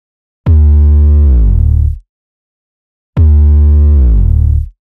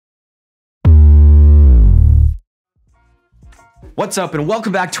What's up and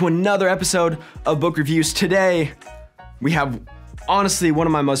welcome back to another episode of Book Reviews. Today, we have honestly one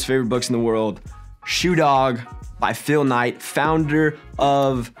of my most favorite books in the world, Shoe Dog by Phil Knight, founder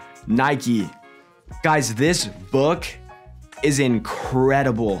of Nike. Guys, this book is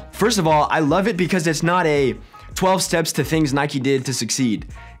incredible. First of all, I love it because it's not a 12 steps to things Nike did to succeed.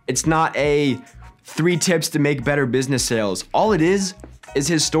 It's not a 3 tips to make better business sales. All it is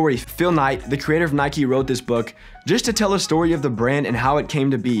his story. Phil Knight, the creator of Nike, wrote this book just to tell a story of the brand and how it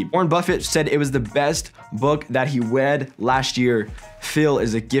came to be. Warren Buffett said it was the best book that he read last year. Phil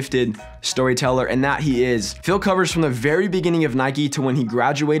is a gifted storyteller, and that he is. Phil covers from the very beginning of Nike to when he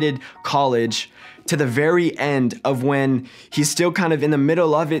graduated college to the very end of when he's still kind of in the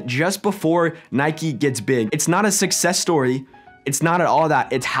middle of it, just before Nike gets big. It's not a success story. It's not at all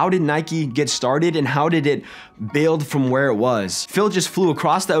that. It's how did Nike get started and how did it build from where it was. Phil just flew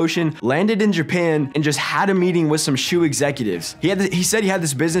across the ocean, landed in Japan, and just had a meeting with some shoe executives. He said he had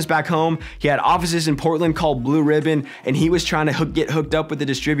this business back home. He had offices in Portland called Blue Ribbon, and he was trying to get hooked up with the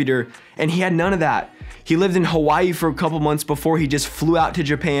distributor, and he had none of that. He lived in Hawaii for a couple months before he just flew out to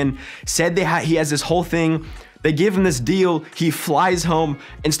Japan, said he has this whole thing. They give him this deal. He flies home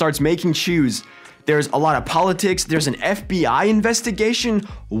and starts making shoes. There's a lot of politics. There's an FBI investigation.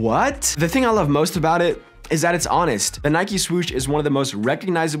 What? The thing I love most about it is that it's honest. The Nike swoosh is one of the most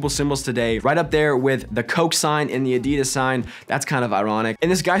recognizable symbols today, right up there with the Coke sign and the Adidas sign. That's kind of ironic. And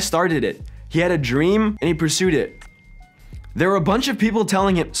this guy started it. He had a dream and he pursued it. There were a bunch of people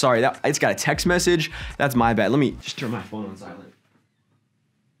telling him, sorry, it's got a text message. That's my bad. Let me just turn my phone on silent.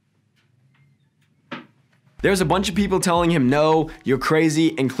 There's a bunch of people telling him, no, you're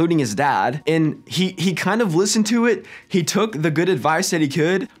crazy, including his dad. And he kind of listened to it. He took the good advice that he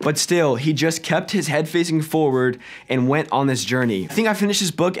could, but still, he just kept his head facing forward and went on this journey. I think I finished this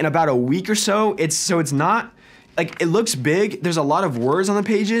book in about a week or so. It's not, like, it looks big. There's a lot of words on the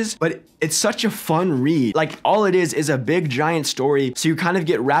pages, but it's such a fun read. Like, all it is a big giant story. So you kind of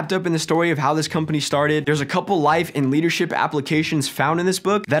get wrapped up in the story of how this company started. There's a couple life and leadership applications found in this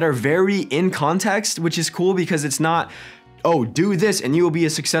book that are very in context, which is cool because it's not, oh, do this and you will be a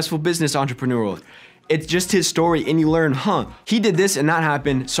successful business entrepreneur. It's just his story and you learn, he did this and that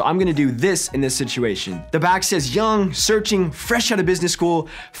happened, so I'm gonna do this in this situation. The back says, young, searching, fresh out of business school,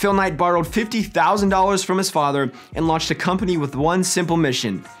 Phil Knight borrowed $50,000 from his father and launched a company with one simple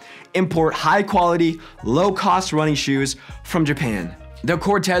mission: import high quality, low cost running shoes from Japan. The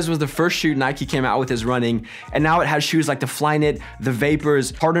Cortez was the first shoe Nike came out with as running, and now it has shoes like the Flyknit, the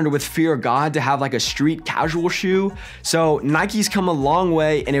Vapors, partnered with Fear of God to have like a street casual shoe. So Nike's come a long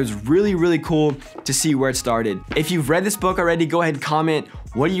way, and it was really, really cool to see where it started. If you've read this book already, go ahead and comment.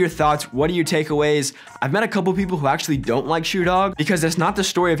 What are your thoughts? What are your takeaways? I've met a couple people who actually don't like Shoe Dog because it's not the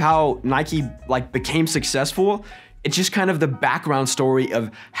story of how Nike became successful. It's just kind of the background story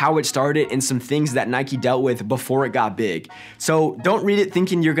of how it started and some things that Nike dealt with before it got big. So don't read it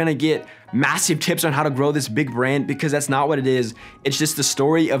thinking you're gonna get massive tips on how to grow this big brand, because that's not what it is. It's just the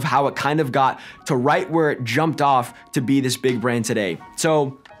story of how it kind of got to right where it jumped off to be this big brand today.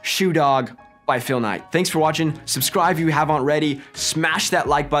 So, Shoe Dog by Phil Knight. Thanks for watching. Subscribe if you haven't already. Smash that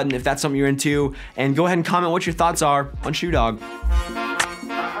like button if that's something you're into, and go ahead and comment what your thoughts are on Shoe Dog.